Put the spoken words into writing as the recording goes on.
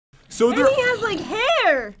So And he has like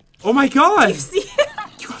hair. Oh my god! You see it?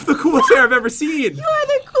 You have the coolest hair I've ever seen! You are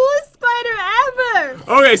the coolest spider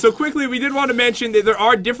ever! Okay, so quickly, we did want to mention that there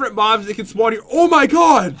are different mobs that can spawn here. Oh my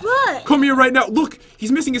god! What? Come here right now. Look,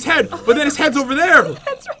 he's missing his head, but then his head's over there!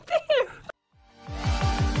 That's right there!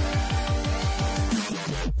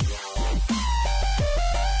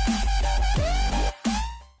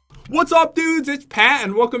 What's up, dudes? It's Pat,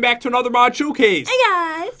 and welcome back to another mod showcase. Hey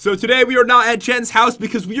guys! So today we are not at Jen's house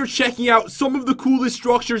because we are checking out some of the coolest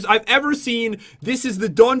structures I've ever seen. This is the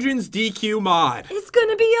DungeonDQ mod. It's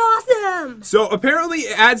gonna be awesome! So apparently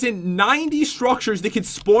it adds in 90 structures that can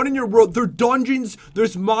spawn in your world. There are dungeons,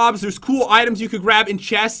 there's mobs, there's cool items you could grab in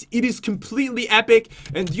chests. It is completely epic.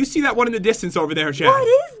 And do you see that one in the distance over there, Jen? What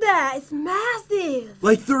is that? It's massive!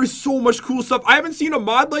 Like, there is so much cool stuff. I haven't seen a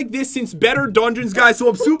mod like this since Better Dungeons, guys, so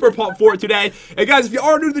I'm super pumped for it today. And guys, if you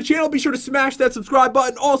are new to the channel, be sure to smash that subscribe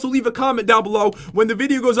button. Also, leave a comment down below. When the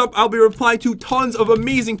video goes up, I'll be replying to tons of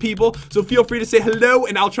amazing people, so feel free to say hello,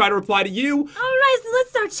 and I'll try to reply to you. Alright, so let's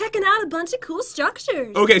start checking out a bunch of cool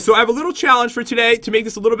structures. Okay, so I have a little challenge for today to make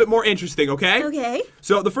this a little bit more interesting, okay? Okay.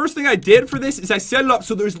 So the first thing I did for this is I set it up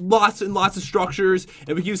so there's lots and lots of structures,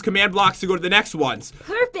 and we can use command blocks to go to the next ones.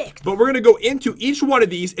 Perfect. But we're going to go into each one of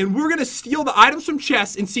these, and we're going to steal the items from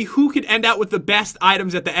chests and see who can end out with the best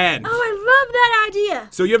items at the end. Oh, I love that idea.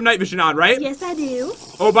 So you have night vision on, right? Yes, I do.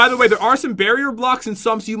 Oh, by the way, there are some barrier blocks in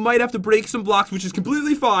some, so you might have to break some blocks, which is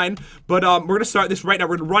completely fine. But we're going to start this right now.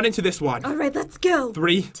 We're going to run into this one. Alright, let's go.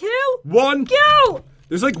 3, 2, 1, go!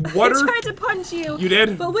 There's like water. I tried to punch you. You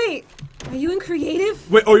did? But wait, are you in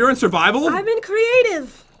creative? Wait, oh, you're in survival? I'm in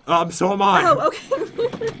creative. So am I. Oh,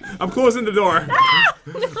 okay. I'm closing the door. Ah,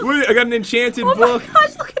 no. Wait, I got an enchanted Oh book. my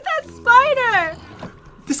gosh, look at that spider.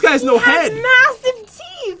 This guy has no He has head. massive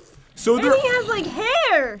teeth. So And there. he has like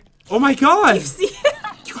hair. Oh my god. You see it?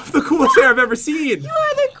 You have the coolest hair I've ever seen. You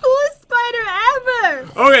are the coolest spider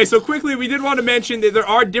ever. Okay, so quickly, we did want to mention that there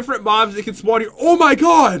are different mobs that can spawn here. Oh my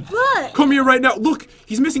god. What? Come here right now. Look,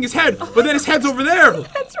 he's missing his head, but then his head's over there.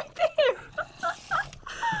 That's right there.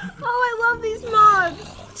 Oh, I love these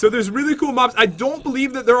mobs. So there's really cool mobs. I don't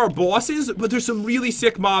believe that there are bosses, but there's some really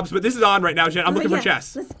sick mobs. But this is on right now, Jen. I'm looking for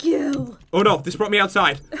chests. Let's go. Oh no, this brought me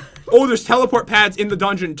outside. Oh, there's teleport pads in the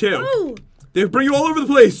dungeon too. Oh. They bring you all over the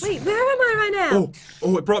place. Wait, where am I right now?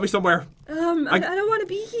 Oh, it brought me somewhere. I don't want to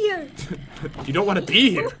be here. You don't want to be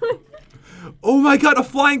here. Oh my god, a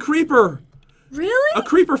flying creeper. Really? A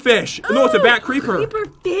creeper fish. No, it's a bat creeper. Creeper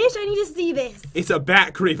fish? I need to see this. It's a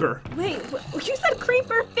bat creeper. Wait, you said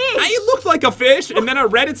creeper fish. It looked like a fish, and then I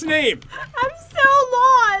read its name. I'm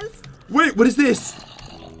so lost. Wait, what is this?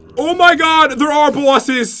 Oh my god, there are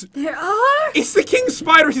bosses. There are? It's the king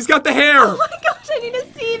spider. He's got the hair. Oh my gosh, I need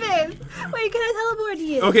to see this. Wait, can I teleport to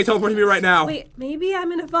you? Okay, teleport to me right now. Wait, maybe I'm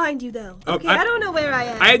gonna find you though. Oh, Okay, I don't know where I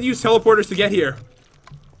am. I had to use teleporters to get here.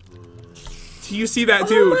 Do you see that,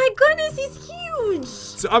 dude? Oh my goodness, he's huge.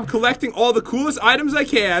 So I'm collecting all the coolest items I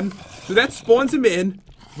can. So that spawns him in.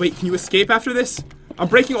 Wait, can you escape after this? I'm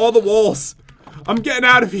breaking all the walls. I'm getting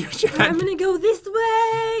out of here, Chad. I'm gonna go this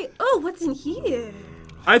way. Oh, what's in here?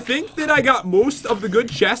 I think that I got most of the good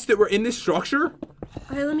chests that were in this structure.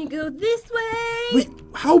 Alright, let me go this way. Wait,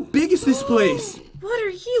 how big is this place? What are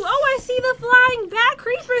you? Oh, I see the flying bat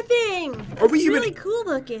creeper thing. Are we It's even- really cool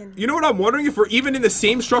looking. You know what I'm wondering? If we're even in the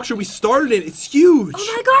same structure we started in. It's huge.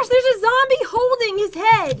 Oh my gosh, there's a zombie holding his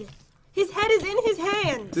head. His head is in his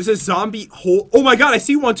hand. There's a zombie hole. Oh my god, I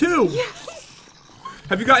see one too. Yes.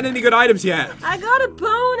 Have you gotten any good items yet? I got a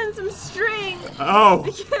bone and some string. Oh,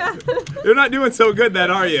 Yeah. you're not doing so good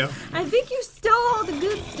then, are you? I think you stole all the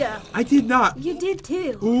good stuff. I did not. You did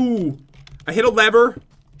too. Ooh, I hit a lever.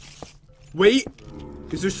 Wait,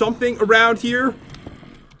 is there something around here?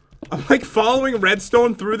 I'm like following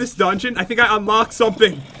redstone through this dungeon. I think I unlocked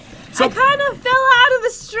something. I kind of fell out of the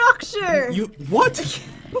structure. You, what?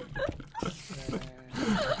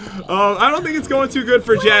 I don't think it's going too good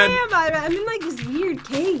for Jen. Where am I? I'm in like this weird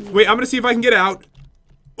cave. Wait, I'm gonna see if I can get out.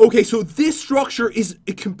 Okay, so this structure is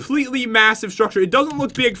a completely massive structure. It doesn't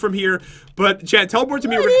look big from here, but Jen, teleport to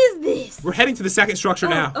me. What is this? We're heading to the second structure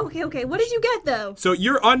now. Okay. What did you get though? So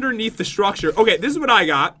you're underneath the structure. Okay, this is what I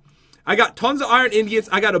got. I got tons of iron ingots.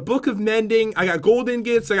 I got a book of mending. I got gold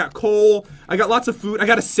ingots. I got coal. I got lots of food. I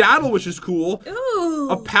got a saddle, which is cool. Ooh.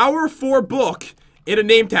 A power 4 book and a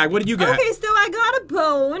name tag. What did you get? Okay, so I got a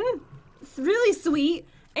bone. It's really sweet.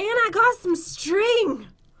 And I got some string.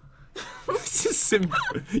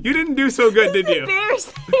 You didn't do so good, did you?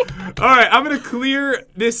 Embarrassing. All right, I'm gonna clear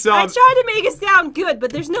this. I tried to make it sound good,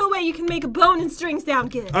 but there's no way you can make a bone and string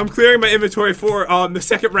sound good. I'm clearing my inventory for the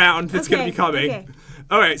second round that's gonna be coming. Okay.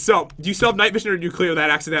 Alright, so, do you still have night vision or do you clear that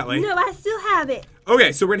accidentally? No, I still have it.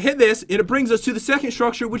 Okay, so we're gonna hit this, and it brings us to the second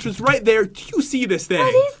structure, which was right there. Do you see this thing?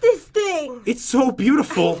 What is this thing? It's so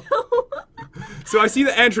beautiful. So I see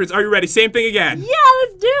the entrance. Are you ready? Same thing again. Yeah,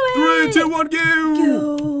 let's do it. 3, 2, 1, go!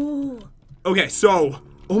 Go. Okay, so,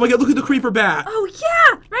 oh my god, look at the creeper bat. Oh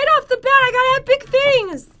yeah, right off the bat, I got epic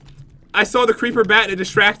things. I saw the creeper bat and it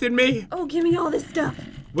distracted me. Oh, give me all this stuff.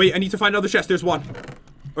 Wait, I need to find another chest. There's one.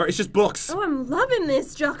 Or it's just books. Oh, I'm loving this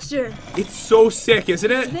structure. It's so sick, isn't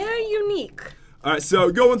it? Very unique. Alright, so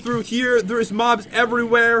going through here, there's mobs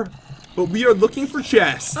everywhere, but we are looking for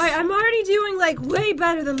chests. Alright, I'm already doing like way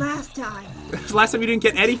better than last time. Last time you didn't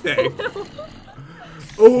get anything.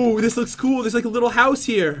 Oh, this looks cool. There's like a little house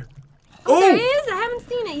here. Oh, there is? I haven't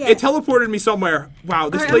seen it yet. It teleported me somewhere. Wow,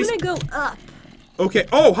 this place. I'm gonna go up. Okay.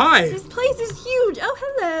 Oh, hi. This place is huge. Oh,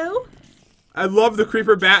 hello. I love the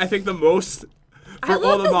creeper bat. I think the most. I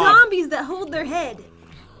love the zombies that hold their head.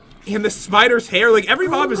 And the spider's hair. Like every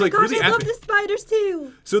mob is like gosh, really I love epic. the spiders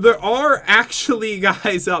too. So there are actually,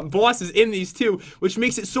 guys, bosses in these too, which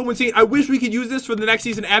makes it so insane. I wish we could use this for the next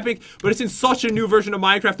season epic, but it's in such a new version of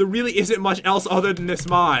Minecraft. There really isn't much else other than this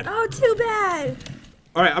mod. Oh, too bad.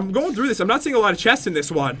 All right, I'm going through this. I'm not seeing a lot of chests in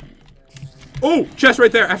this one. Oh, chest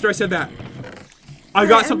right there after I said that. I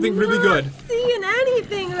got something really good. I'm not seeing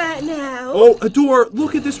anything right now. Oh, a door.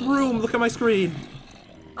 Look at this room. Look at my screen.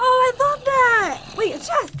 Oh, I love that. Wait, a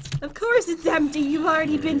chest. Of course it's empty. You've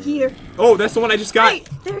already been here. Oh, that's the one I just got. Wait,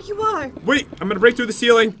 there you are. Wait, I'm going to break through the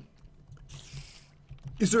ceiling.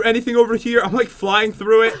 Is there anything over here? I'm like flying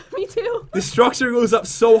through it. Me too. The structure goes up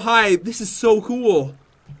so high. This is so cool.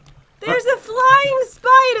 There's a flying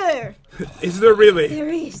spider. Is there really? There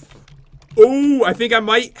is. Oh, I think I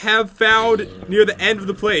might have found near the end of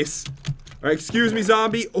the place. All right, excuse me,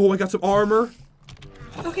 zombie. Oh, I got some armor.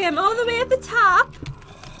 Okay, I'm all the way at the top.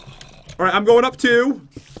 All right, I'm going up too.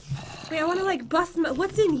 Wait, I want to like bust my...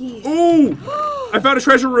 What's in here? Oh, I found a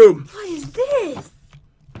treasure room. What is this?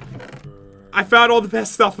 I found all the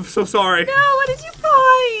best stuff. I'm so sorry. No, what did you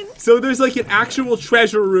find? So there's like an actual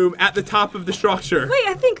treasure room at the top of the structure. Wait,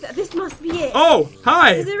 I think this must be it. Oh,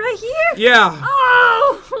 hi. Is it right here? Yeah.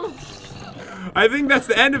 Oh! I think that's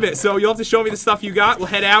the end of it. So you'll have to show me the stuff you got. We'll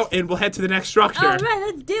head out and we'll head to the next structure. All right,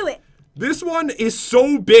 let's do it. This one is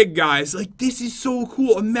so big, guys. Like, this is so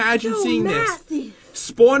cool. Imagine seeing massive. this.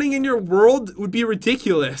 Spawning in your world would be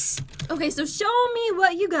ridiculous. Okay, so show me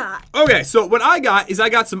what you got. Okay, so what I got is I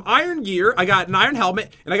got some iron gear, I got an iron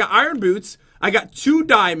helmet, and I got iron boots, I got 2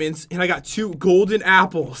 diamonds, and I got 2 golden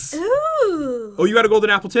apples. Ooh. Oh, you got a golden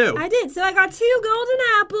apple too? I did. So I got 2 golden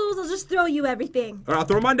apples. I'll just throw you everything. All right, I'll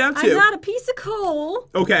throw mine down too. I got a piece of coal.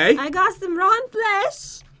 Okay. I got some rotten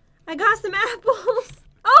flesh. I got some apples.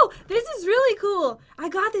 Oh, this is really cool. I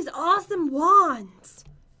got this awesome wand.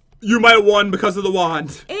 You might have won because of the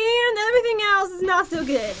wand. And everything else is not so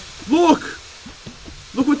good. Look!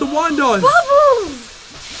 Look what the wand does.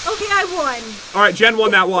 Bubbles! Okay, I won. All right, Jen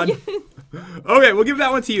won that one. Okay, we'll give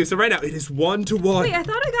that one to you. So right now, it is 1-1. Wait, I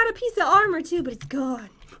thought I got a piece of armor too, but it's gone.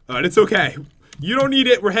 All right, it's okay. You don't need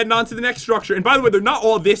it. We're heading on to the next structure. And by the way, they're not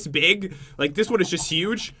all this big. Like, this one is just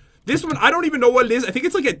huge. This one, I don't even know what it is. I think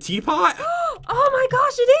it's like a teapot. Oh my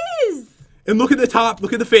gosh, it is! And look at the top.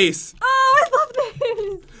 Look at the face. Oh, I love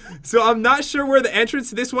this. So I'm not sure where the entrance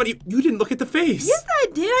to this one. You didn't look at the face. Yes, I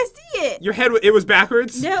did. I see it. Your head, it was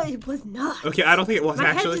backwards? No, it was not. Okay, I don't think it was My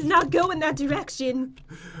actually. head does not go in that direction.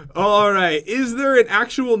 All right. Is there an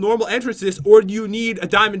actual normal entrance to this, or do you need a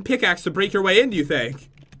diamond pickaxe to break your way in, do you think?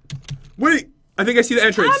 Wait, I think I see the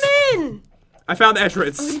entrance. I'm in. I found the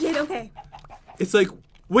entrance. Oh, you did? Okay. It's like,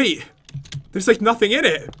 wait, there's like nothing in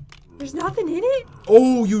it. There's nothing in it?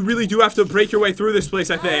 Oh, you really do have to break your way through this place,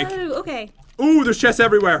 I think. Oh, okay. Ooh, there's chests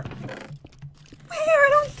everywhere. Where? I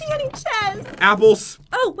don't see any chests. Apples.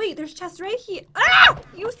 Oh, wait, there's chests right here. Ah!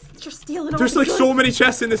 You're stealing all There's the like goods. so many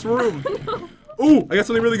chests in this room. No. Ooh, I got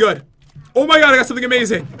something really good. Oh my god, I got something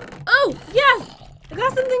amazing. Oh, yes. I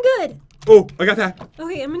got something good. Oh, I got that.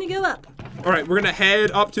 Okay, I'm gonna go up. All right, we're gonna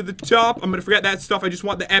head up to the top. I'm gonna forget that stuff. I just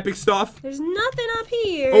want the epic stuff. There's nothing up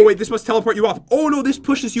here. Oh wait, this must teleport you up. Oh no, this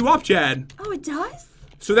pushes you up, Chad. Oh, it does?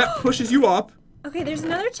 So that pushes you up. Okay, there's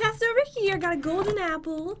another chest over here. Got a golden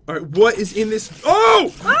apple. All right, what is in this?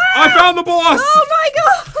 Oh! Ah! I found the boss! Oh my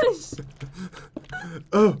gosh!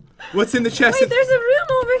 Oh, what's in the chest? Wait, there's a room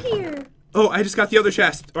over here. Oh, I just got the other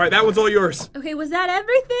chest. All right, that one's all yours. Okay, was that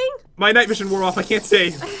everything? My night vision wore off. I can't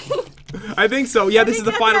see. I think so. Yeah, this is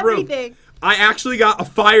the final room. I actually got a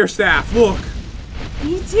fire staff. Look.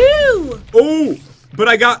 Me too. Oh, but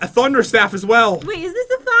I got a thunder staff as well. Wait, is this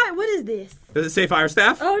a fire? What is this? Does it say fire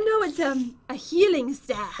staff? Oh no, it's a healing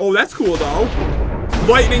staff. Oh, that's cool though.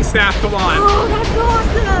 lightning staff, come on. Oh, that's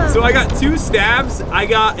awesome. So I got 2 stabs, I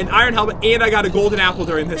got an iron helmet, and I got a golden apple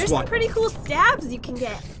during this There's one. some pretty cool stabs you can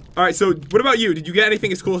get. All right, so what about you? Did you get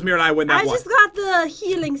anything as cool as me, or did I win that one? I just got the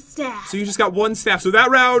healing staff. So you just got 1 staff. So that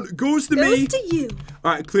round goes to me. Goes to you.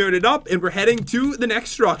 All right, cleared it up, and we're heading to the next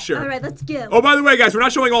structure. All right, let's go. Oh, by the way, guys, we're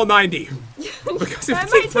not showing all 90. Because it That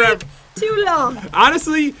would take might forever. take too long.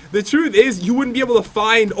 Honestly, the truth is you wouldn't be able to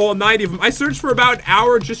find all 90 of them. I searched for about an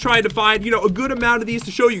hour just trying to find, a good amount of these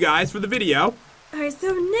to show you guys for the video. All right,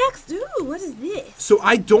 so next, ooh, what is this? So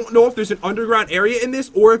I don't know if there's an underground area in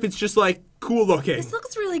this or if it's just like cool looking. This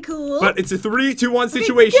looks really cool. But it's a 3, 2, 1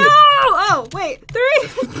 situation. Go! Oh, wait,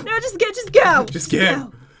 3. No, just go. Just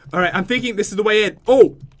go. All right, I'm thinking this is the way in.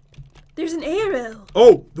 Oh, there's an arrow.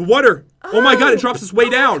 oh, the water. Oh my God, it drops us way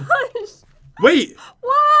down. Gosh. Wait,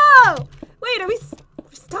 Whoa! Wait, are we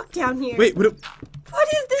we're stuck down here? wait, What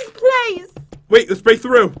is this place? wait, let's break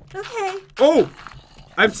through. Okay. Oh,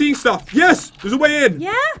 I'm seeing stuff. Yes, there's a way in.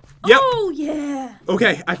 Yeah? Yep. Oh, yeah.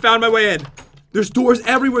 Okay, I found my way in. There's doors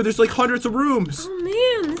everywhere. There's like hundreds of rooms. Oh,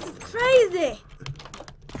 man, this is crazy.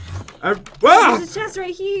 Ah! There's a chest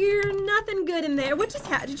right here. Nothing good in there. What just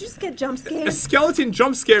happened? Did you just get jump A scared? skeleton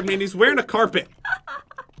jump scared me and he's wearing a carpet.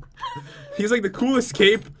 He's like the coolest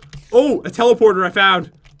cape. Oh, a teleporter I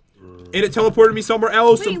found. And it teleported me somewhere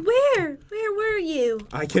else. Wait, where? Where were you?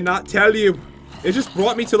 I cannot tell you. It just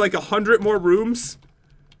brought me to like 100 more rooms.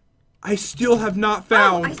 I still have not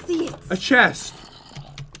found Oh, I see it. a chest.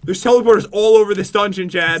 There's teleporters all over this dungeon,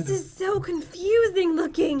 Jad. This is so confusing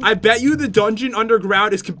looking. I bet you the dungeon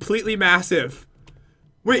underground is completely massive.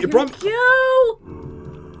 Wait, it brought me... Go!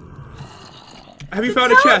 Have you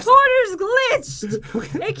found a chest? Teleporter's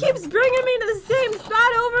glitched. It keeps bringing me to the same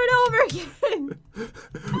spot over and over again.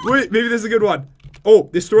 Wait, maybe this is a good one. Oh,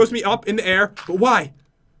 this throws me up in the air. But why?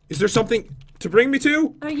 Is there something to bring me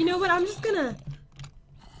to? You know what? I'm just gonna...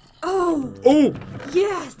 Oh, Oh,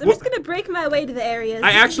 yes. I'm What- just gonna break my way to the areas. I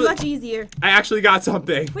This is actually- much easier. I actually got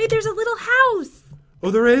something. Wait, there's a little house.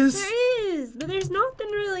 Oh, there is? There is, but there's nothing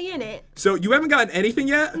really in it. So you haven't gotten anything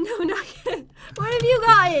yet? No, not yet. What have you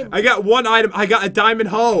gotten? I got one item. I got a diamond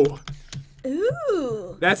hoe.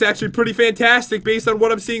 Ooh. That's actually pretty fantastic based on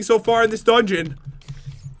what I'm seeing so far in this dungeon.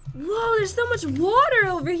 Whoa, there's so much water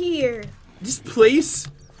over here. This place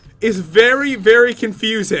is very, very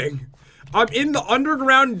confusing. I'm in the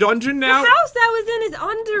underground dungeon now. The house I was in is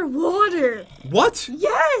underwater. What?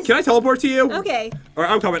 Yes. Can I teleport to you? Okay. All right,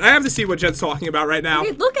 I'm coming. I have to see what Jed's talking about right now.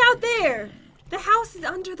 Wait, look out there. The house is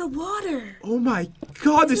under the water. Oh my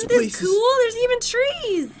God, this Isn't place this cool? There's even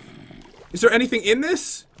trees. Is there anything in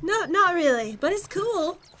this? No, not really, but it's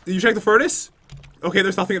cool. Did you check the furnace? Okay,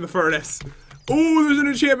 there's nothing in the furnace. Oh, there's an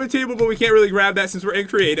enchantment table, but we can't really grab that since we're in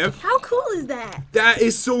creative. How cool is that? That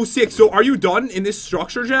is so sick. So are you done in this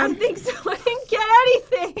structure, I Jen? think so. I didn't get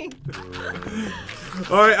anything.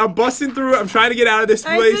 All right, I'm busting through it. I'm trying to get out of this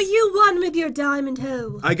All right, place. so you won with your diamond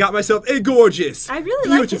hoe. I got myself a gorgeous, I really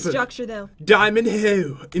like this beautiful structure, though. diamond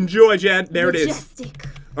hoe. Enjoy, Jen. There it is. Majestic.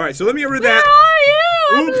 All right, so let me get rid of Where that.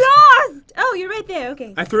 are you? Oops. I'm lost. Oh, you're right there.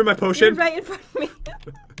 Okay. I threw my You're potion. right in front of me.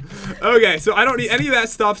 Okay, so I don't need any of that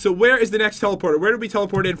stuff. So where is the next teleporter? Where did we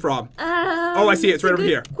teleport in from? Oh, I see it. It's right over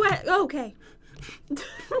here. Okay.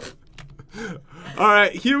 All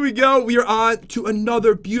right, here we go. We are on to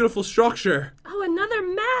another beautiful structure. Oh, another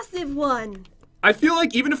massive one. I feel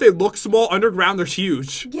like even if they look small underground, they're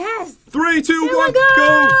huge. Yes. 3, 2, Here 1, we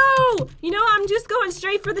go! go. You know, I'm just going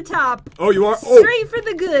straight for the top. Oh, you are? Oh, Straight for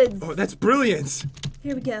the goods. oh, that's brilliant.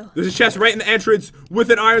 Here we go. There's a chest right in the entrance with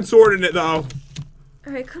an iron sword in it, though.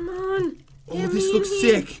 All right, come on. Oh, Get this me looks in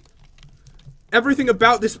here. sick. Everything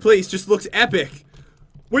about this place just looks epic.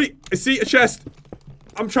 Wait, I see a chest.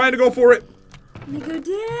 I'm trying to go for it. Let me go down.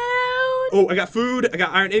 Oh, I got food. I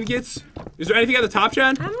got iron ingots. Is there anything at the top,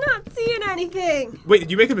 Jen? I'm not seeing anything. Wait, did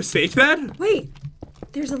you make a mistake then? Wait,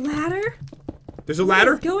 there's a ladder? There's a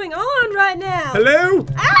ladder? What's going on right now? Hello?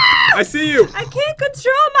 Ah! I see you. I can't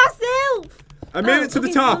control myself. I made it to the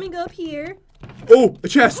okay, top. So let me go up here. Oh, a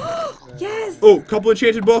chest. Yes. Oh, a couple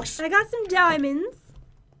enchanted books. I got some diamonds.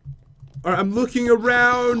 All right, I'm looking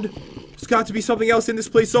around. There's got to be something else in this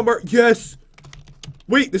place somewhere. Yes.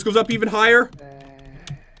 Wait, this goes up even higher.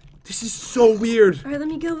 This is so weird. All right, let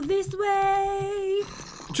me go this way.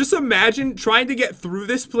 Just imagine trying to get through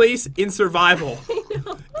this place in survival. I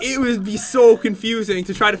know. It would be so confusing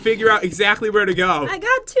to try to figure out exactly where to go. I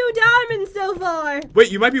got 2 diamonds so far.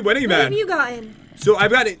 Wait, you might be winning, What have man. you gotten? So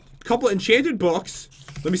I've got a couple enchanted books.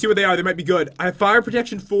 Let me see what they are. They might be good. I have fire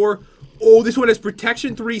protection 4. Oh, this one has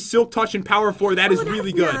protection 3, silk touch, and power 4. That is Oh, that's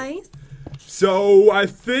really good. Nice. So I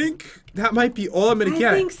think that might be all I'm gonna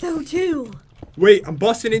get. I think so too. Wait, I'm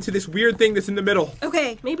busting into this weird thing that's in the middle.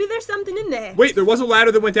 Okay, maybe there's something in there. Wait, there was a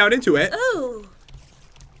ladder that went down into it. Oh.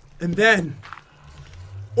 And then...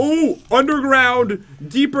 Oh, underground,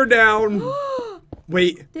 deeper down.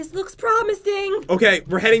 Wait. This looks promising. Okay,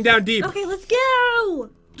 we're heading down deep. Okay, let's go.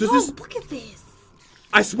 Look at this.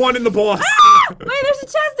 I spawned in the boss. Ah! Wait, there's a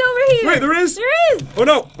chest over here. Wait, there is? There is. Oh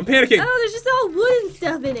no, I'm panicking. Oh, there's just all wood and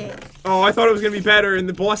stuff in it. Oh, I thought it was going to be better in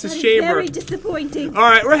the boss's chamber. Very disappointing. All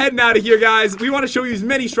right, we're heading out of here, guys. We want to show you as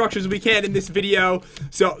many structures as we can in this video.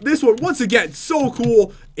 So this one, once again, so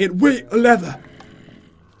cool. And wait, a lever.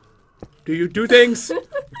 Do you do things?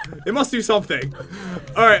 It must do something.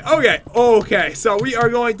 All right, okay. So we are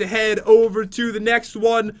going to head over to the next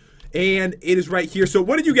one, and it is right here. So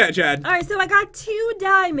what did you get, Jen? All right, so I got 2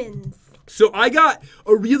 diamonds. So I got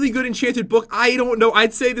a really good enchanted book. I don't know.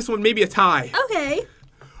 I'd say this one maybe a tie. Okay.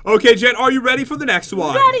 Okay, Jen, are you ready for the next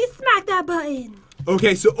one? Ready, smack that button.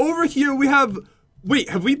 Okay, so over here we have... Wait,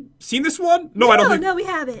 have we seen this one? No, I don't think... No, we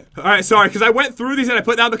haven't. All right, sorry, because I went through these and I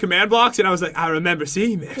put down the command blocks and I was like, I remember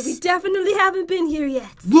seeing this. We definitely haven't been here yet.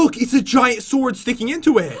 Look, it's a giant sword sticking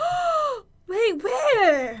into it. Wait,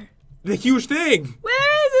 where? The huge thing.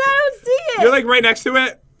 Where is it? I don't see it. You're like right next to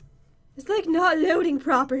it. It's like not loading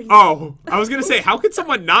properly. Oh, I was going to say, how could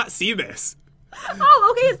someone not see this?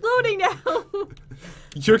 Oh, okay, it's loading now.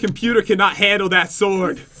 Your computer cannot handle that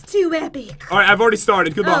sword. It's too epic. All right, I've already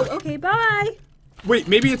started. Good luck. Oh, okay, bye. Wait,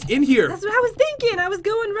 maybe it's in here. That's what I was thinking. I was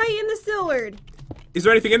going right in the sword. Is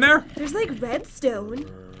there anything in there? There's like redstone.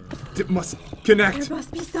 It must connect. There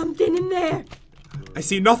must be something in there. I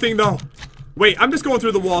see nothing though. Wait, I'm just going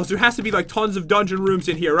through the walls. There has to be like tons of dungeon rooms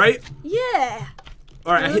in here, right? Yeah.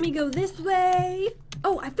 All right. Now, let me go this way.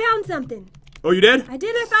 Oh, I found something. Oh, you did? I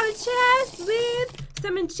did. I found a chest with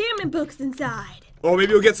some enchantment books inside. Oh,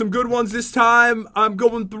 maybe we'll get some good ones this time. I'm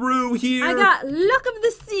going through here. I got Luck of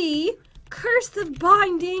the Sea, Curse of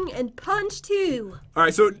Binding, and Punch 2. All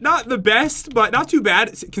right, so not the best, but not too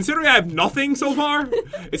bad. Considering I have nothing so far,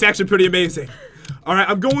 it's actually pretty amazing. All right,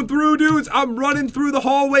 I'm going through, dudes. I'm running through the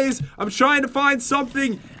hallways. I'm trying to find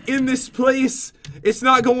something in this place. It's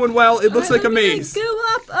not going well. It looks like a maze. Go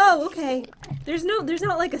up. Oh, okay. There's not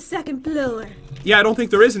like a second floor. Yeah, I don't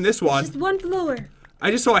think there is in this one. Just one floor.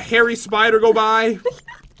 I just saw a hairy spider go by.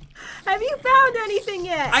 Have you found anything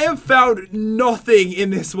yet? I have found nothing in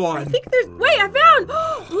this one. I think there's... Wait, I found...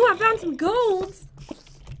 Oh, I found some golds.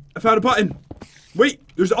 I found a button. Wait,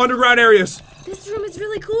 there's underground areas. This room is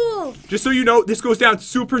really cool. Just so you know, this goes down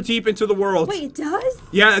super deep into the world. Wait, it does?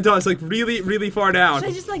 Yeah, it does. Like really, really far down. Should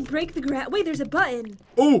I just like break the ground? Wait, there's a button.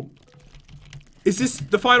 Oh, is this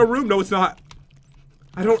the final room? No, it's not.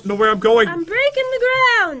 I don't know where I'm going. I'm breaking the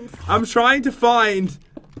ground. I'm trying to find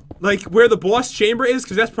like where the boss chamber is,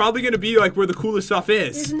 because that's probably going to be like where the coolest stuff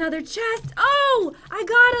is. There's another chest. Oh, I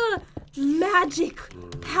got a magic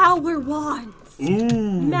power wand.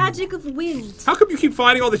 Ooh. Magic of wind. How come you keep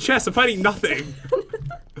finding all the chests? I'm finding nothing.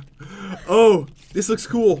 Oh, this looks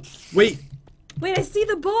cool. Wait. Wait, I see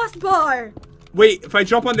the boss bar. Wait, if I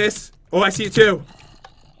jump on this. Oh, I see it too.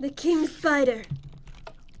 The king spider.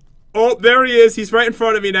 Oh, there he is. He's right in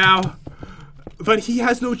front of me now. But he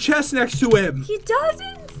has no chest next to him. He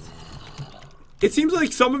doesn't? It seems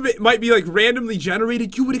like some of it might be like randomly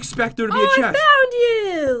generated. You would expect there to be a chest. I found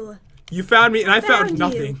you. You found me and I found you.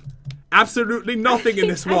 nothing. Absolutely nothing in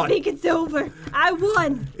this one. I think it's over. I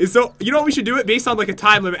won. So, you know what we should do it based on like a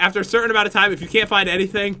time limit. After a certain amount of time, if you can't find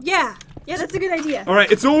anything. Yeah, that's a good idea. All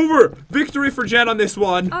right, it's over. Victory for Jen on this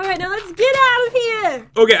one. All right, now let's get out of here.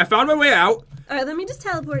 Okay, I found my way out. All right, let me just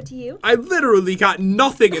teleport to you. I literally got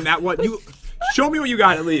nothing in that one. You show me what you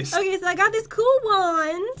got at least. Okay, so I got this cool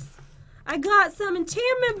wand. I got some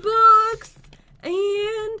enchantment books, and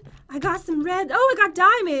I got some red. Oh, I got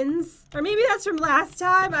diamonds. Or maybe that's from last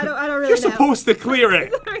time. I don't really know. You're supposed to clear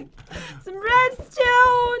it. Sorry. Some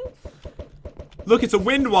redstone. Look, it's a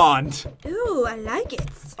wind wand. Ooh, I like it.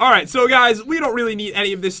 All right, so guys, we don't really need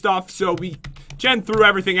any of this stuff, so Jen threw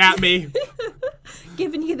everything at me.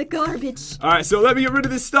 Giving you the garbage. All right, so let me get rid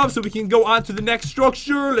of this stuff so we can go on to the next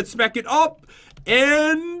structure. Let's spec it up,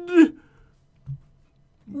 and...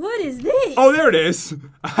 What is this? Oh, there it is.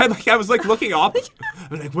 I was like looking up.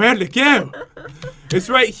 I'm like, where did it go? It's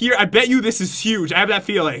right here. I bet you this is huge. I have that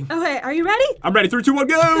feeling. Okay, are you ready? I'm ready. 3, 2, 1,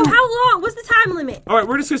 go. So how long? What's the time limit? All right,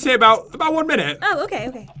 we're just gonna say about 1 minute. Oh,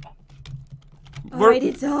 okay. All right,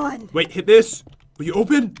 it's on. Wait, hit this. Will you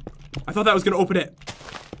open? I thought that was gonna open it.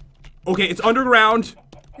 Okay, it's underground.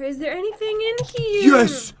 Is there anything in here?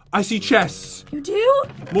 Yes, I see chests. You do?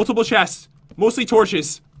 Multiple chests, mostly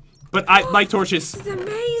torches. But I like torches. This is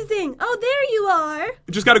amazing. Oh, there you are.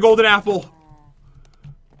 I just got a golden apple.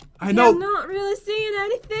 I know. I'm not really seeing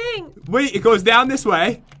anything. Wait, it goes down this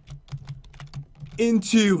way.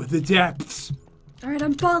 Into the depths. Alright,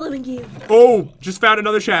 I'm following you. Oh, just found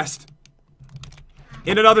another chest.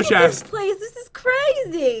 In another chest. This place, this is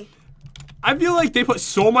crazy. I feel like they put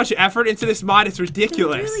so much effort into this mod, it's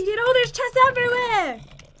ridiculous. They really did. Oh, there's chests everywhere.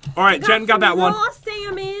 Alright, Jen got that one. Raw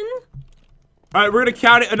salmon. Alright, we're gonna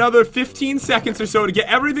count it another 15 seconds or so to get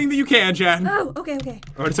everything that you can, Jen. Oh, okay.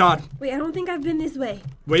 Alright, it's on. Wait, I don't think I've been this way.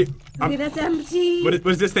 Wait. Okay, that's empty. What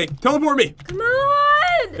is this thing? Teleport me. Come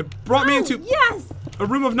on. It brought me into yes. a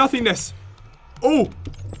room of nothingness. Oh.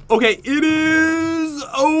 Okay, it is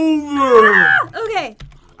over. Ah, okay.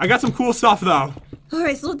 I got some cool stuff, though.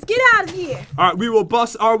 Alright, so let's get out of here. Alright, we will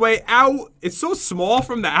bust our way out. It's so small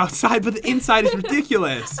from the outside, but the inside is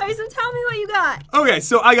ridiculous. Alright, so tell me what you got. Okay,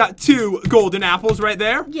 so I got 2 golden apples right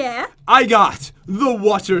there. Yeah. I got the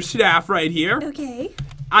water staff right here. Okay.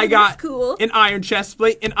 I got cool. an iron chest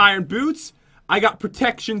plate and iron boots. I got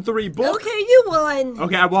protection 3 book. Okay, you won.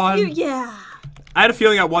 Okay, I won. Yeah. I had a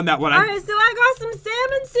feeling I won that one. Alright, so I got some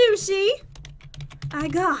salmon sushi. I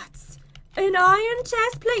got an iron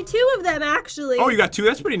chest plate, 2 of them actually. Oh, you got 2?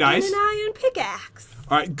 That's pretty nice. And an iron pickaxe.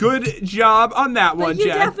 Alright, good job on that one, You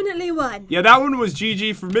Jen. definitely won. Yeah, that one was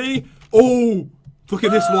GG for me. Oh, look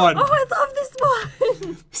at this one. Oh, I love this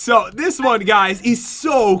one. So, this one, guys, is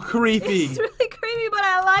so creepy. It's really creepy, but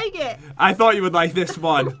I like it. I thought you would like this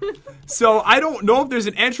one. So, I don't know if there's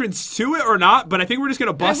an entrance to it or not, but I think we're just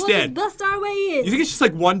gonna bust in. Just bust our way in. You think it's just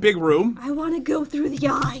like one big room? I want to go through the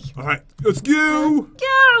eye. Alright, let's go.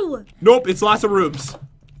 Go. Nope, it's lots of rooms.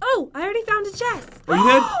 Oh, I already found a chest. Oh, you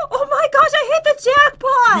did? Oh my gosh, I hit the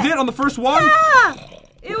jackpot. You did on the first one? Yeah.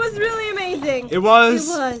 It was really amazing. It was?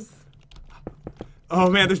 It was. Oh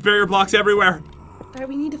man, there's barrier blocks everywhere. Alright,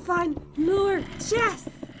 we need to find more chests.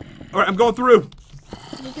 Alright, I'm going through.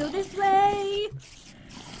 Let me go this way.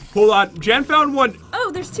 Hold on, Jen found one.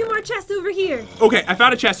 Oh, there's 2 more chests over here. Okay, I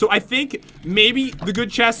found a chest, so I think maybe the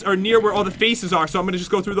good chests are near where all the faces are, so I'm gonna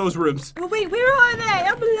just go through those rooms. Oh wait, where are they?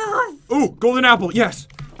 I'm lost. Ooh, golden apple, yes.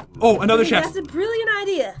 Oh, another chest. That's a brilliant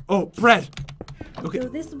idea. Oh, bread. Okay, Go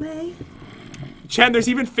this way. Jen, there's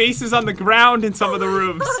even faces on the ground in some of the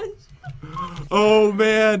rooms. Oh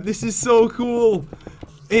man, this is so cool.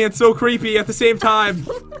 And so creepy at the same time.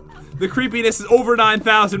 The creepiness is over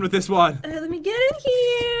 9,000 with this one. Let me get in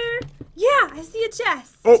here. Yeah, I see a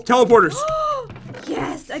chest. Oh, teleporters.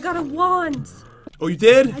 Yes, I got a wand. Oh, you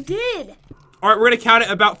did? I did. All right, we're gonna count it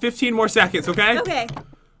about 15 more seconds, okay? Okay.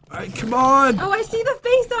 All right, come on. Oh, I see the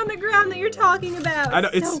face on the ground that you're talking about. I know,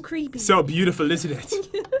 it's so creepy. So beautiful, isn't it?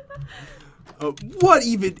 What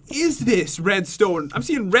even is this redstone? I'm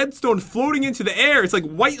seeing redstone floating into the air. It's like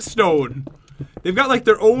white stone. They've got like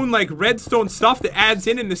their own like redstone stuff that adds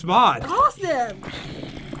in this mod. Awesome.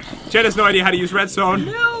 Jen has no idea how to use redstone.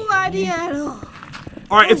 No idea at all.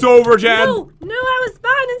 All right, it's over, Jen. No, I was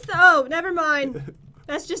finding oh, never mind.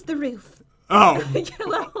 That's just the roof. Oh.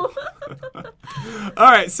 Yellow.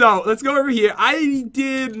 All right, so let's go over here. I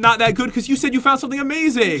did not that good because you said you found something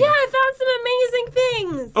amazing. Yeah, I found some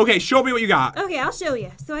amazing things. Okay, show me what you got. Okay, I'll show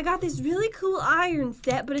you. So I got this really cool iron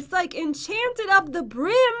set, but it's like enchanted up the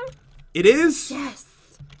brim. It is? Yes.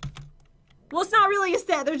 Well, it's not really a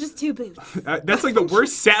set. They're just 2 boots. That's like the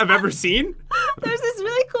worst set I've ever seen. There's this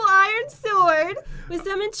really cool iron sword with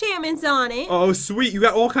some enchantments on it. Oh, sweet. You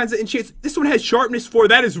got all kinds of enchants. This one has sharpness 4.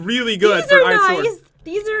 That is really good for an iron sword.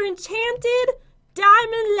 These are enchanted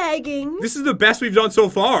diamond leggings. This is the best we've done so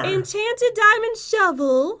far. Enchanted diamond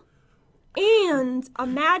shovel. And a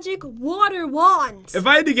magic water wand. If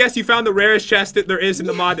I had to guess, you found the rarest chest that there is in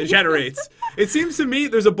the mod that generates. It seems to me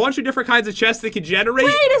there's a bunch of different kinds of chests that can generate.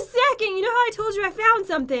 Wait a second. You know how I told you I found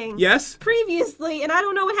something? Yes? Previously, and I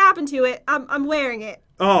don't know what happened to it. I'm wearing it.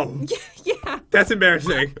 Oh. Yeah. That's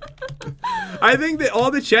embarrassing. I think that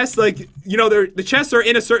all the chests, like, you know, the chests are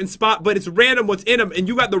in a certain spot, but it's random what's in them, and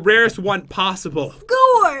you got the rarest one possible.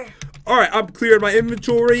 Score! All right, I'm clearing my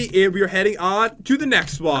inventory, and we are heading on to the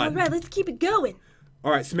next one. All right, let's keep it going.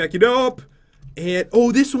 All right, smack it up. And,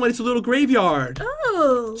 oh, this one, it's a little graveyard.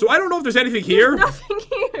 Oh. So I don't know if there's anything here. There's nothing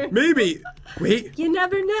here. Maybe. Wait. You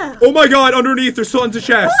never know. Oh my god, underneath, there's tons of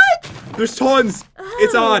chests. What? There's tons. Oh.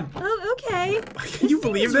 It's on. Oh, okay. Can you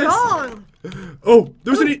believe this? Wrong. Oh,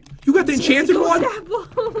 there's you got the enchanted one?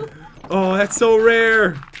 Oh, that's so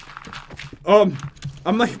rare.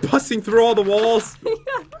 I'm like busting through all the walls.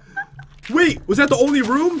 Yeah. Wait, was that the only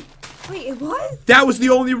room? Wait, it was? That was the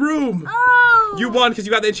only room. Oh. You won because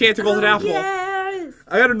you got the enchanted golden apple. Yes.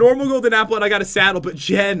 I got a normal golden apple and I got a saddle, but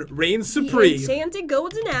Jen reigns supreme. The enchanted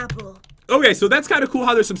golden apple. Okay, so that's kind of cool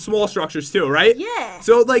how there's some small structures too, right? Yeah.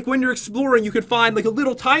 So, like, when you're exploring, you can find, like, a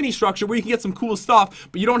little tiny structure where you can get some cool stuff,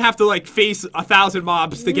 but you don't have to, like, face 1,000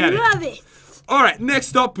 mobs to get it. Love it. All right,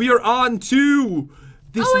 next up, we are on to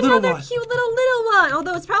this little another one. cute little one.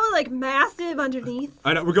 Although it's probably, like, massive underneath.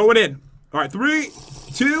 I know, we're going in. All right, 3,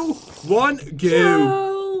 2, 1, go.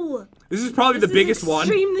 No. This is probably the biggest one.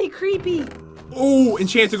 Extremely creepy. Oh,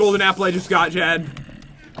 enchanted golden apple I just got, Jen.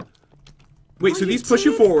 Wait, so these push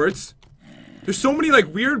you forwards. There's so many,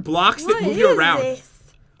 like, weird blocks that move you around.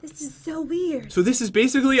 This is so weird. So this is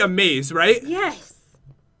basically a maze, right? Yes.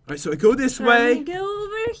 All right, so I go this way. I'm gonna go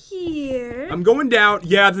over here. I'm going down.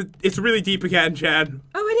 Yeah, it's really deep again, Chad.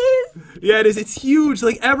 Oh, it is? Yeah, it is. It's huge.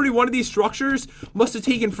 Like, every one of these structures must have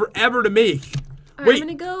taken forever to make. All right, Wait. I'm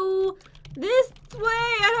gonna go this way.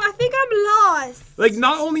 I think I'm lost. Like,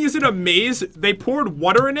 not only is it a maze, they poured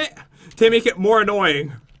water in it to make it more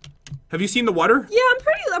annoying. Have you seen the water? Yeah,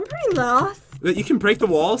 I'm pretty lost. That you can break the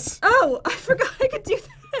walls? Oh, I forgot I could do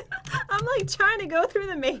that. I'm like trying to go through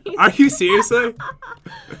the maze. Are you seriously?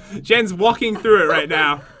 Jen's walking through it right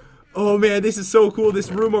now. Oh man, this is so cool,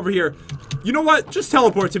 this room over here. You know what? Just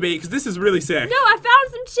teleport to me, because this is really sick. No, I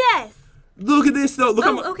found some chests. Look at this though. Look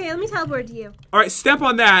okay, let me teleport to you. Alright, step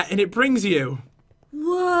on that and it brings you.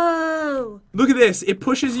 Whoa. Look at this. It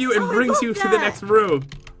pushes you and brings you to the next room.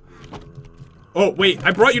 Oh, wait,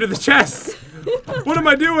 I brought you to the chest. What am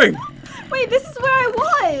I doing? Wait, this is where I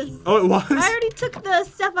was. Oh, it was? I already took the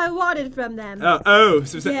stuff I wanted from them.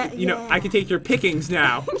 So you know, I can take your pickings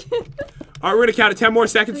now. All right, we're going to count it 10 more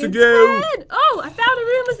seconds to go. 10. Oh, I found a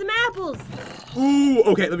room with some apples.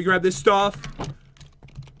 Ooh, okay, let me grab this stuff.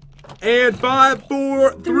 And 5,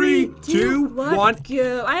 4, 3, 2, 1.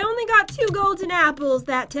 Go. I only got 2 golden apples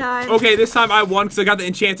that time. Okay, this time I won because I got the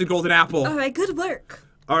enchanted golden apple. All right, good work.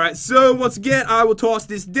 Alright, so once again, I will toss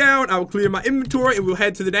this down, I will clear my inventory, and we'll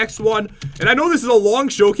head to the next one. And I know this is a long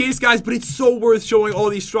showcase, guys, but it's so worth showing all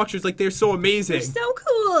these structures, like, they're so amazing. They're so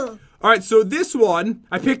cool. Alright, so this one,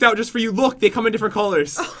 I picked out just for you. Look, they come in different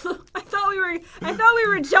colors. Oh, I thought we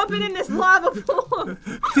were jumping in this lava pool.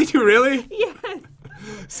 Did you really? Yes.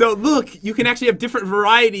 So look, you can actually have different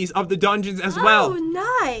varieties of the dungeons as well.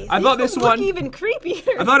 Oh, nice. I thought this one look even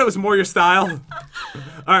creepier. I thought it was more your style.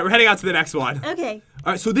 Alright, we're heading out to the next one. Okay.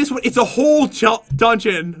 Alright, so this one, it's a whole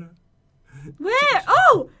dungeon. Where?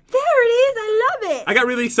 Oh, there it is. I love it. I got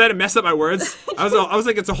really excited, messed up my words. I was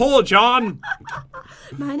like, it's a whole John.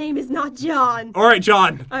 My name is not John. Alright,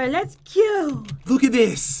 John. Alright, let's go. Look at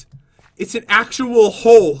this. It's an actual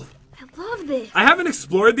hole. I love this. I haven't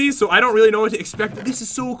explored these, so I don't really know what to expect, but this is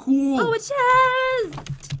so cool. Oh, a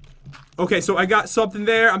chest. Okay, so I got something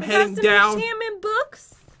there. I'm heading down. Enchantment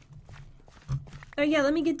books. Oh yeah,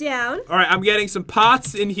 let me get down. All right, I'm getting some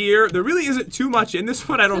pots in here. There really isn't too much in this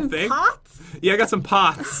one, I don't think. Pots? Yeah, I got some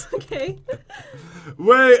pots. Okay.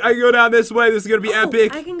 Wait, I can go down this way. This is gonna be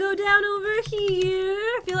epic. I can go down over here.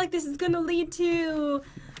 I feel like this is gonna lead to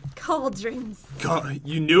cauldrons. God,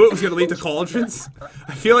 you knew it was gonna lead to cauldrons?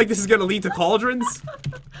 I feel like this is gonna lead to cauldrons.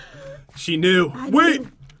 She knew. Wait,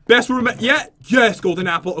 best room yet? Yes, golden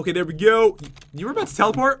apple. Okay, there we go. You were about to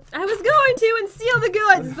teleport? I was going to and steal the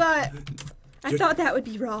goods, but I thought that would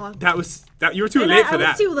be wrong. You were too late for that.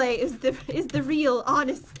 I was too late. Is the real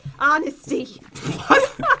honesty.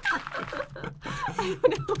 What? I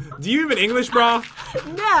don't know. Do you even English, bro?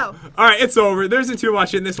 No. All right, it's over. There isn't too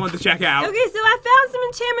much in this one to check out. Okay, so I found some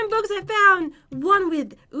enchantment books. I found one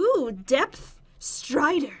with depth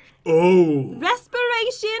strider, Oh.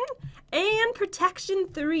 respiration, and protection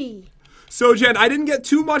 3. So, Jen, I didn't get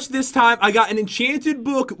too much this time. I got an enchanted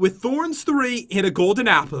book with thorns 3 and a golden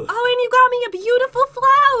apple. Oh, and you got me a beautiful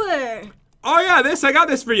flower. Oh yeah, I got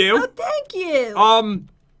this for you. Oh, thank you.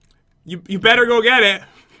 You better go get it.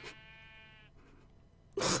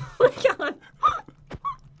 Oh my god.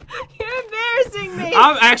 You're embarrassing me.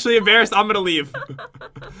 I'm actually embarrassed. I'm gonna leave.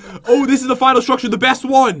 Oh, this is the final structure, the best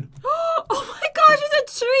one. Oh my gosh,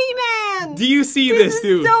 it's a tree man. Do you see this,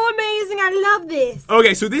 dude? This is so amazing. I love this.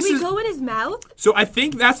 Okay, so this Can is. we go in his mouth? So I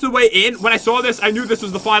think that's the way in. When I saw this, I knew this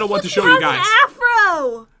was the final one to show you guys. An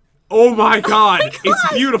afro. Oh my god, Oh my gosh,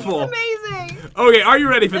 it's beautiful. It's amazing. Okay, are you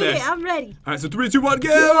ready for this? Okay, I'm ready. All right, so 3, 2, 1, go.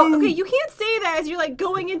 Oh, okay, you can't say that as you're like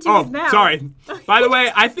going into his mouth. Sorry. By the way,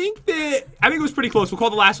 I think it was pretty close. We'll call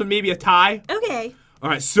the last one maybe a tie. Okay. All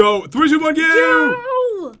right, so 3, 2, 1, go.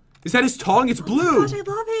 Yo. Is that his tongue? It's blue. Oh gosh, I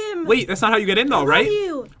love him. Wait, that's not how you get in though, right?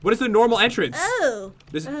 You. What is the normal entrance? Oh.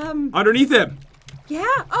 Underneath him. Yeah.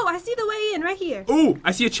 Oh, I see the way in right here. Ooh,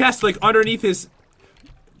 I see a chest like underneath his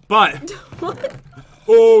butt. What?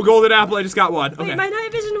 Oh, golden apple. I just got one. Okay. Wait, my night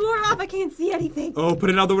vision wore off. I can't see anything. Oh, put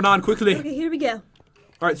another one on quickly. Okay, here we go.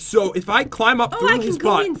 All right, so if I climb up through his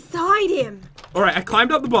butt. I can go inside him. All right, I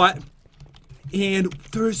climbed up the butt, and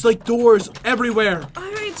there's like doors everywhere. All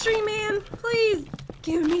right, Tree Man, please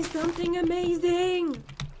give me something amazing.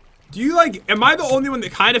 Do you like, am I the only one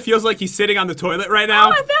that kind of feels like he's sitting on the toilet right now?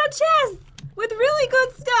 Oh, I found chests with really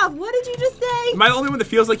good stuff. What did you just say? Am I the only one that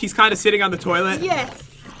feels like he's kind of sitting on the toilet? Yes.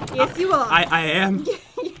 Yes, you are. I am?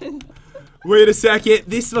 Yes. Wait a second.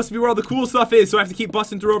 This must be where all the cool stuff is, so I have to keep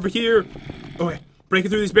busting through over here. Okay, breaking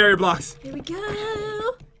through these barrier blocks. Here we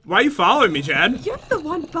go. Why are you following me, Jen? You're the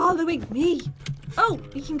one following me. Oh,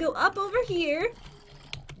 we can go up over here.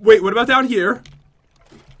 Wait, what about down here?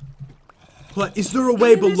 What, is there a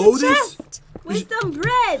way below There's a this? chest with some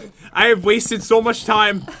bread. I have wasted so much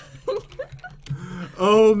time.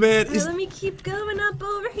 Oh, man. Right, let me keep going up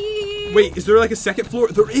over here. Wait, is there like a second floor?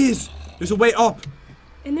 There is. There's a way up.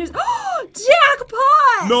 And there's, oh,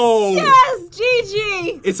 jackpot! No. Yes,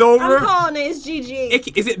 GG. It's over? I'm calling it. It's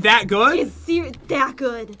GG. Is it that good? It's that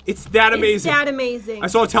good. It's that amazing. It's that amazing. I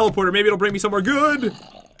saw a teleporter. Maybe it'll bring me somewhere good.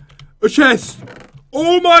 A chest.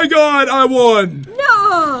 Oh my god, I won. No.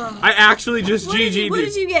 I actually just GG'd. What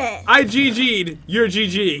did you get? I GG'd. You're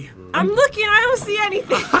GG. I'm looking. I don't see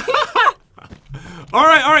anything. All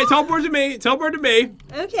right. Teleport to me. Teleport to me.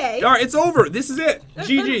 Okay. All right, it's over. This is it.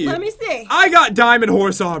 GG. Let me see. I got diamond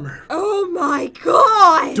horse armor. Oh my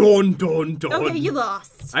god. Dun, dun, dun. Okay, you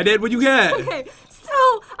lost. I did. What'd you get? Okay,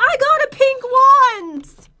 so I got a pink wand.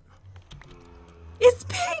 It's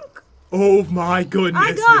pink. Oh my goodness.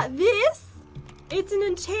 I got this. It's an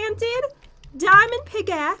enchanted diamond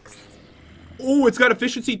pickaxe. Oh, it's got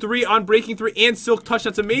efficiency 3 on breaking 3 and silk touch.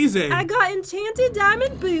 That's amazing. I got enchanted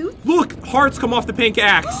diamond boots. Look, hearts come off the pink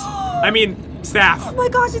axe. I mean, staff. Oh my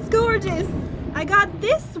gosh, it's gorgeous. I got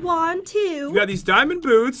this one too. You got these diamond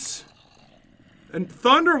boots. And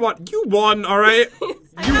thunder won. You won, all right?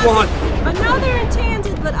 You won. Another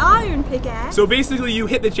enchanted but iron pickaxe. So basically you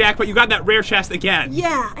hit the jackpot. You got that rare chest again.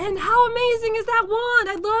 Yeah, and how amazing is that wand?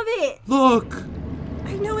 I love it. Look.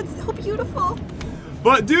 I know, it's so beautiful.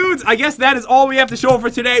 But dudes, I guess that is all we have to show for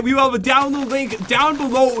today. We will have a download link down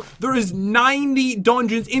below. There is 90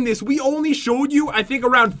 dungeons in this. We only showed you, I think,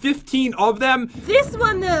 around 15 of them. This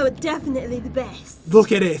one, though, definitely the best.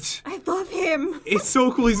 Look at it. I love him. It's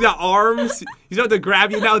so cool. He's got arms. He's able to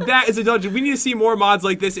grab you. Now, that is a dungeon. We need to see more mods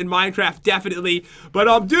like this in Minecraft, definitely.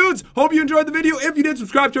 But, dudes, hope you enjoyed the video. If you did,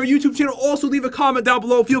 subscribe to our YouTube channel. Also, leave a comment down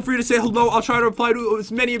below. Feel free to say hello. I'll try to reply to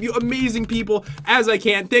as many of you amazing people as I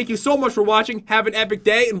can. Thank you so much for watching. Have an epic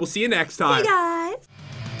day, and we'll see you next time. Hey, guys.